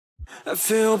I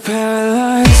feel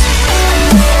paralyzed.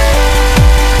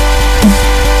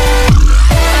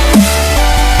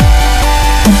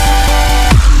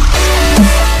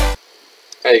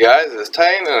 Hey guys, it's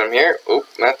Titan and I'm here. Oop,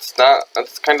 that's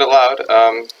kind of loud.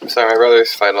 Sorry, my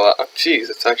brothers fight a lot. Oh, jeez,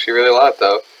 it's actually really loud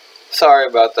though. Sorry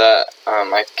about that.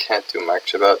 I can't do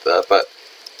much about that, but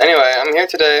anyway, I'm here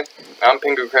today. I'm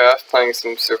PinguCraft playing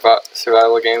some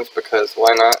survival games because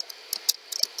why not?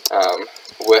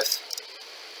 With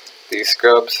these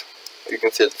scrubs, you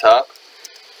can see at the top.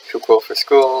 Too Cool for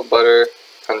School, Butter,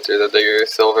 Hunter the Digger,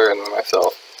 Silver, and then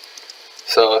myself.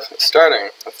 So, starting,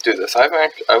 let's do this. I've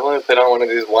only played on one of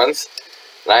these once,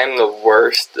 and I'm the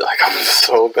worst. Like, I'm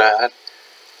so bad.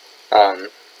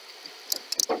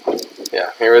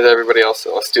 Yeah, here with everybody else,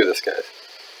 so let's do this, guys.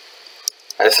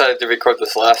 I decided to record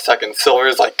this last second.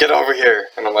 Silver's like, get over here!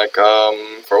 And I'm like,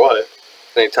 for what?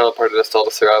 Then he teleported us to all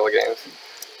the survival games.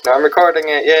 Now I'm recording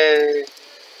it, yay!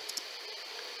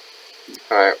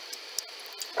 Alright.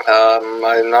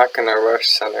 I'm not gonna rush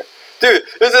center. Dude,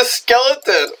 there's a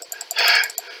skeleton!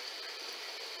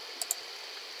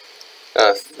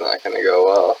 That's not gonna go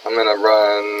well. I'm gonna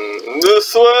run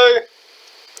this way!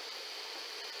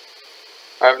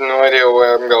 I have no idea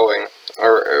where I'm going,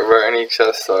 or where any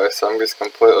chests are, so I'm just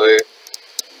completely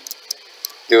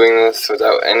doing this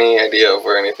without any idea of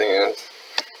where anything is.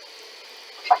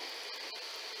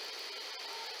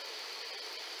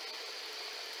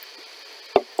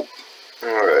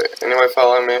 Alright, anybody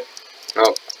following me?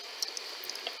 Nope.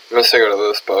 I'm just gonna go to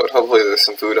this boat. Hopefully there's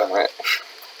some food on it.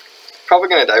 Probably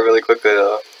gonna die really quickly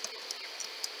though.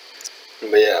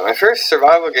 But yeah, my first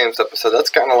survival games episode, that's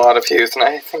gotten a lot of views, and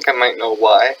I think I might know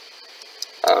why.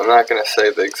 I'm not gonna say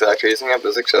the exact reason yet,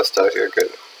 there's a chest out here, good.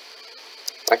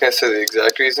 I'm not gonna say the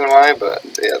exact reason why, but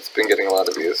yeah, it's been getting a lot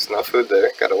of views. No food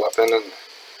there, got a weapon, and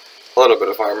a little bit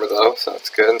of armor though, so that's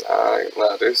good.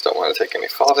 Ladders, don't want to take any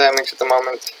fall damage at the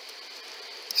moment.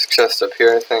 There's a chest up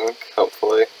here, I think,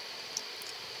 hopefully.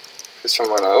 There's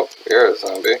someone out. You're a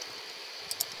zombie.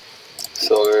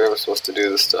 Silver, we're supposed to do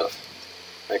this stuff.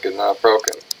 Make it not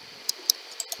broken.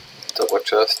 Double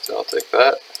chest, I'll take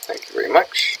that. Thank you very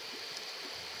much.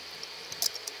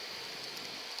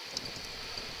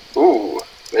 Ooh,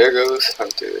 there goes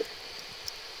Hunter.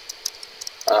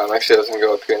 Actually I was gonna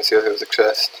go up here and see if there was a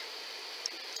chest.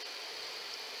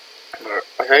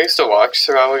 Like, I used to watch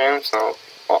survival games, no,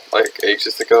 like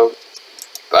ages ago,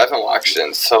 but I haven't watched it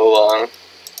in so long.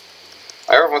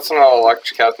 Every once in a while I'll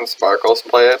watch Captain Sparkles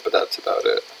play it, but that's about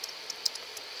it.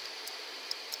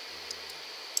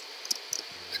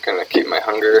 Just gonna keep my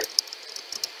hunger.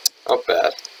 Oh,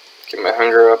 bad. Keep my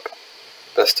hunger up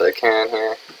best I can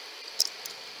here.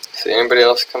 See anybody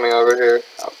else coming over here?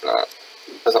 Hope not.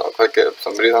 Doesn't look like it.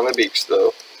 Somebody's on the beach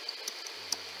though.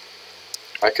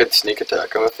 I could sneak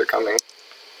attack them if they're coming.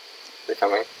 They're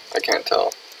coming. I can't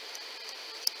tell.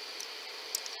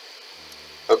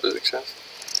 Oh, there's a chest.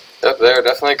 Yep, they're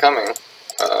definitely coming.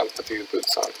 Put these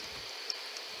boots on.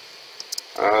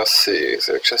 Let's see, is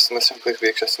there a chest in this room? Please be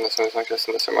a chest in this room. There's no chest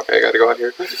in this room. Okay, I gotta go out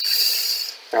here.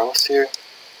 They're almost here.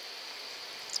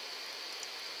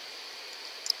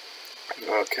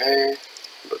 Okay,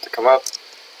 about to come up.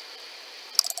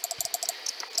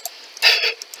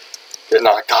 Get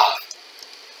knocked off.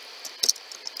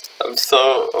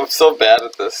 I'm so bad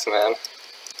at this, man.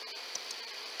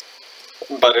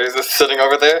 Butter's just sitting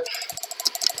over there.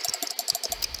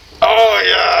 Oh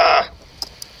yeah!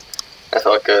 That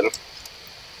felt good.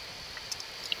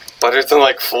 Butter's in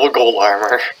like full gold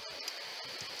armor.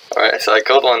 Alright, so I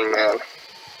killed one man.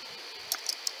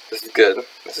 This is good.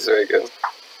 This is very good.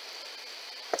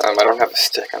 I don't have a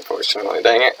stick, unfortunately.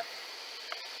 Dang it.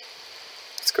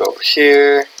 Let's go over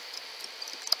here.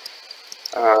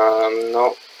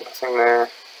 Nope, nothing there.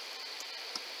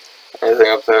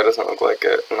 Anything up there doesn't look like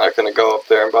it. I'm not gonna go up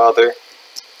there and bother.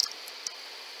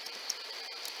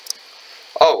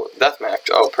 Oh, deathmatch.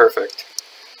 Oh, perfect.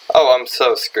 Oh, I'm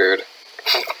so screwed.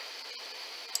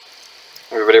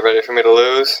 Everybody ready for me to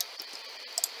lose?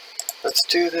 Let's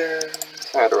do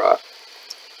this. I had a rock.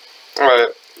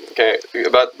 Alright, okay,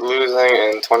 about losing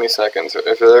in 20 seconds.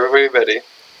 If everybody ready,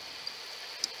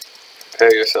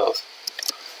 prepare yourselves.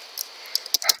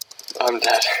 I'm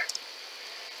dead.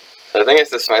 So I think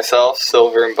it's just myself,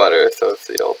 Silver, and Butter, so it's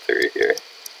the old three here.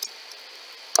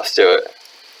 Let's do it.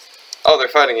 Oh, they're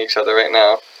fighting each other right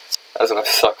now. That's gonna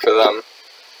suck for them.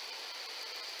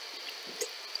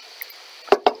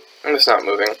 I'm just not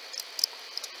moving.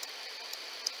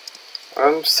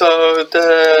 I'm so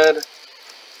dead.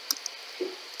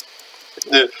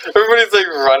 Dude, everybody's like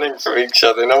running from each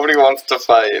other. Nobody wants to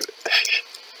fight.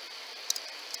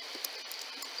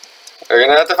 We're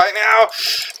gonna have to fight now!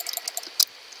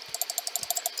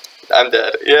 I'm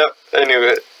dead. Yep, I knew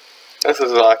it. This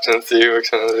is watch and see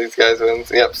which one of these guys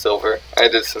wins. Yep, silver. I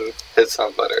did hit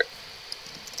some butter.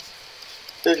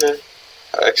 Okay.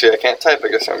 Actually, I can't type, I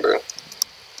guess, remember.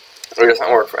 It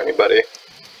doesn't work for anybody.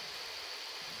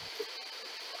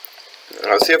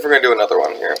 Let's see if we're gonna do another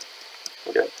one here.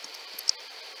 Okay.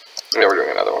 Yeah, we're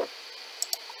doing another one.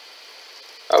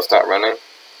 Oh, it's not running.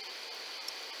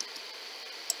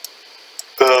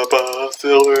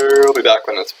 Silver. I'll be back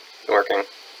when it's working.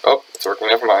 Oh, it's working.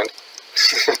 Never mind.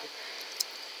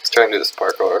 Let's try and do this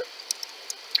parkour.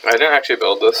 I didn't actually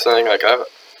build this thing. Like I've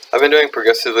been doing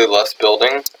progressively less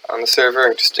building on the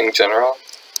server, just in general.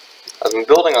 I've been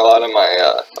building a lot in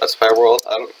my Let's Play world.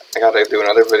 I gotta do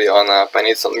another video on that, but I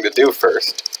need something to do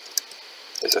first.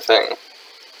 Is a thing.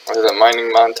 There's a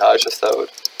mining montage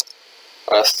episode.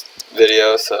 Last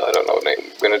video, so I don't know what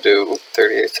I'm gonna do.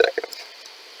 38 seconds.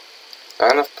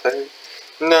 Not enough play.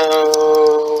 No,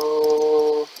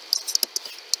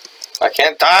 I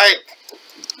can't type.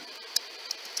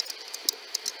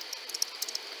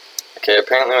 Okay,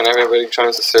 apparently when everybody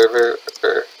joins the server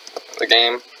or the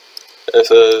game, it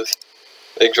says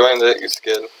they joined it. You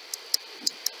skid.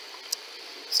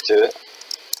 Let's do it.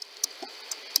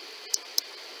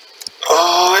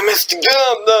 Oh, I missed the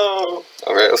jump though.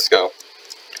 Alright, let's go.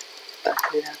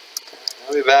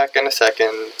 I'll be back in a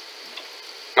second.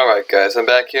 Alright guys, I'm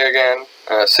back here again.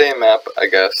 Same map, I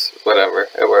guess. Whatever,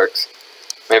 it works.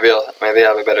 Maybe I'll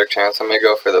have a better chance. I'm gonna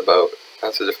go for the boat.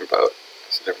 That's a different boat.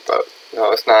 It's a different boat.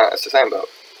 No, it's not. It's the same boat.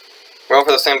 We're going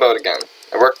for the same boat again.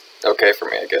 It worked okay for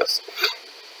me, I guess.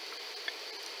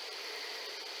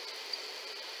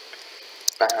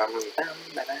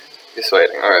 Just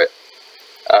waiting. Alright.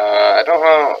 I don't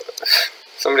know.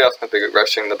 Somebody else might be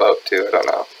rushing the boat too. I don't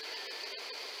know.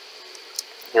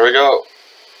 Here we go.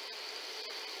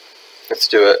 Let's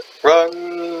do it.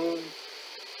 Run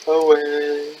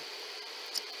away.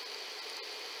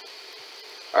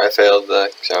 I failed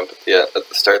the jump at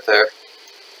the start there.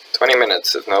 20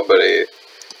 minutes if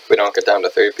we don't get down to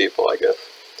 3 people, I guess.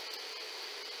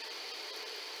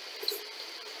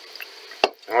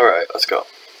 Alright, let's go.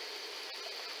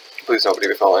 Please nobody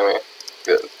be following me.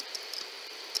 Good.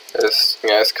 There's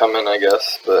guys coming, I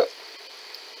guess, but...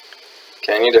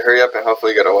 Okay, I need to hurry up and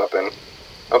hopefully get a weapon.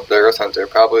 Oh, there goes Hunter.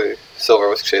 Probably Silver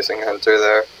was chasing Hunter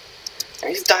there. And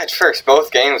he's died first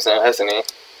both games now, hasn't he?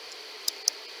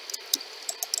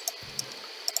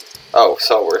 Oh,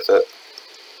 so worth it.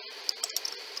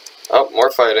 Oh,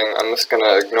 more fighting. I'm just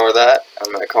gonna ignore that.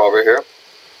 I'm gonna come over here.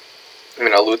 I'm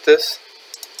gonna loot this.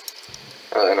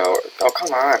 I know. Oh,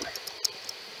 come on.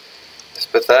 It's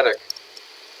pathetic.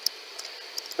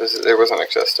 There wasn't a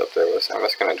chest up there, was there? I'm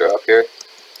just gonna drop here.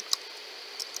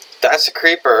 That's a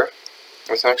creeper.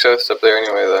 There's no chest up there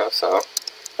anyway, though, so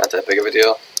not that big of a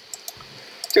deal.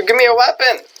 Dude, give me a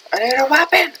weapon! I need a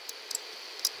weapon!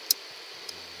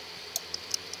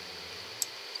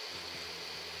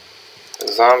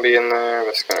 There's a zombie in there.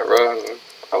 I'm just gonna run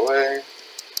away.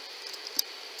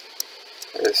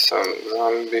 There's some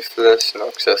zombie flesh,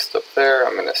 no chest up there.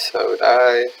 I'm gonna so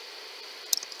die.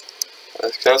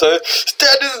 Can I say,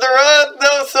 Dad is the run!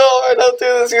 No, Silver, don't do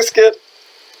this, you skid.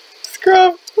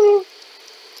 Scrub.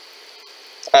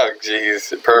 Oh,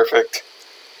 jeez, perfect.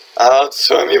 I'll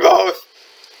outswim you both.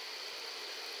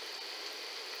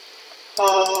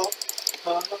 Oh.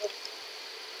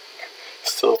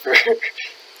 Silver.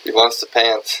 He wants the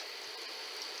pants.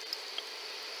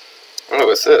 Oh,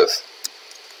 what's this?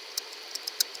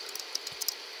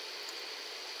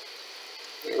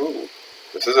 Ooh,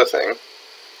 this is a thing.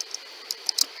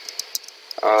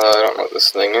 I don't know what this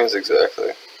thing is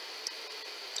exactly.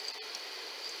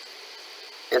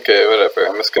 Okay, whatever.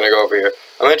 I'm just gonna go over here.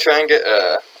 I'm gonna try and get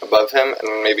above him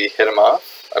and maybe hit him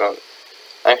off.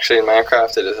 Actually, in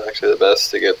Minecraft, it is actually the best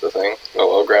to get the thing. No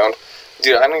low ground.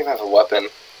 Dude, I don't even have a weapon.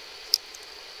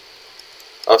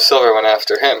 Oh, Silver went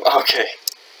after him. Okay,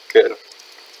 good.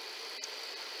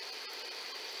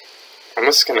 I'm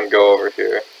just gonna go over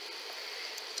here.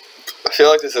 I feel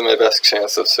like this is my best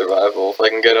chance of survival. If I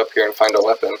can get up here and find a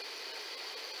weapon,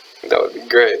 that would be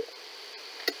great.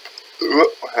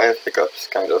 Ooh, I have hiccups,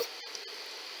 kind of.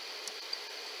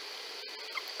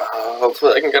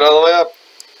 Hopefully I can get all the way up.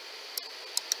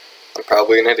 I'm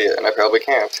probably an idiot, and I probably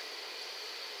can't.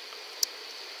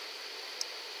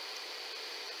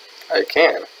 I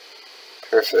can.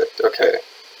 Perfect, okay.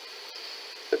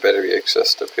 There better be a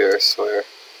chest up here, I swear.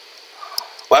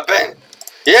 Weapon!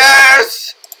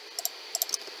 Yes!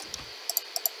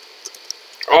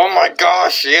 Oh my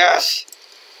gosh, yes!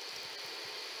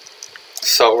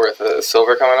 So worth it. Is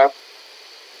Silver coming up?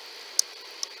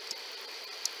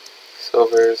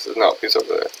 Silver's... no, he's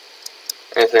over there.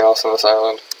 Anything else on this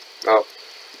island? Oh.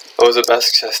 What was the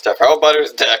best chest ever? Oh, butter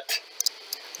is decked.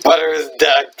 Butter is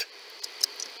decked.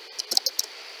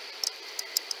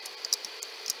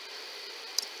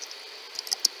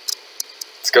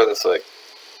 Let's go this way.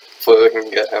 Hopefully we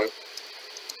can get him.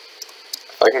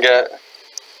 If I can get...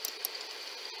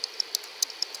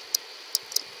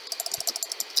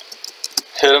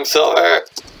 Hit him, Silver!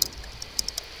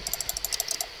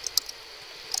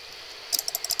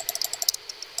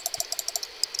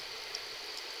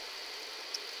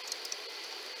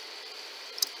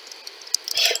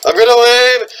 I'm gonna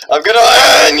win! I'm gonna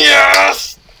win!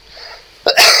 Yes!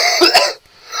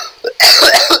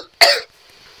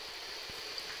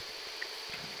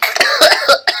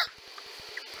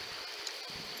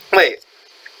 Wait.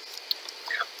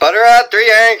 Butter had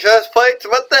 3 iron chest plates?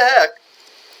 What the heck?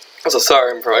 I'm so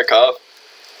sorry for my cough.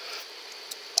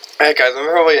 Alright guys, I'm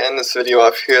gonna end this video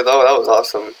off here though. That was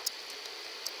awesome.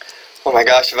 Oh my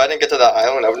gosh, if I didn't get to that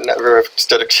island, I would never have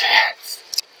stood a chance.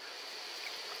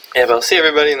 Yeah, but I'll see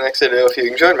everybody in the next video. If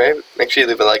you enjoyed me, make sure you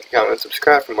leave a like, comment, and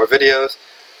subscribe for more videos.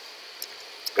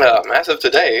 As of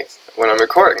today, when I'm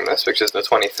recording this, which is the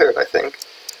 23rd, I think,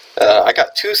 I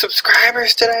got 2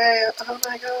 subscribers today. Oh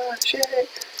my gosh, yay.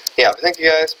 Yeah, but thank you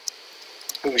guys.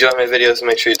 If you enjoy my videos, and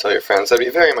make sure you tell your friends. That'd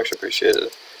be very much appreciated.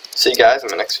 See you guys in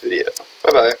my next video.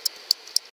 Bye-bye.